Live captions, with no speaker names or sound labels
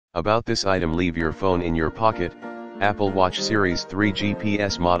About this item: leave your phone in your pocket. Apple Watch Series 3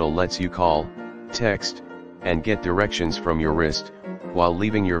 GPS model lets you call, text, and get directions from your wrist, while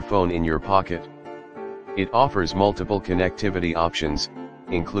leaving your phone in your pocket. It offers multiple connectivity options,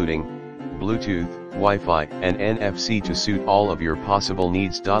 including Bluetooth, Wi-Fi, and NFC to suit all of your possible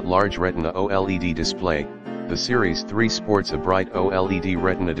needs. Large Retina OLED display. The Series 3 sports a bright OLED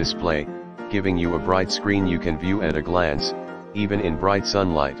Retina display, giving you a bright screen you can view at a glance, even in bright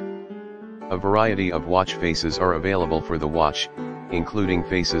sunlight. A variety of watch faces are available for the watch, including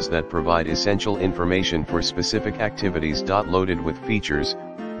faces that provide essential information for specific activities. Loaded with features: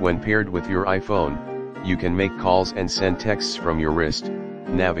 when paired with your iPhone, you can make calls and send texts from your wrist,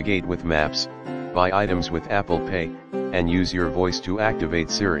 navigate with maps, buy items with Apple Pay, and use your voice to activate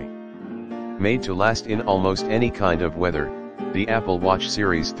Siri. Made to last in almost any kind of weather, the Apple Watch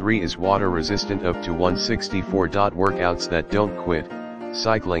Series 3 is water resistant up to 164. Workouts that don't quit: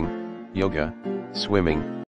 cycling, yoga, swimming,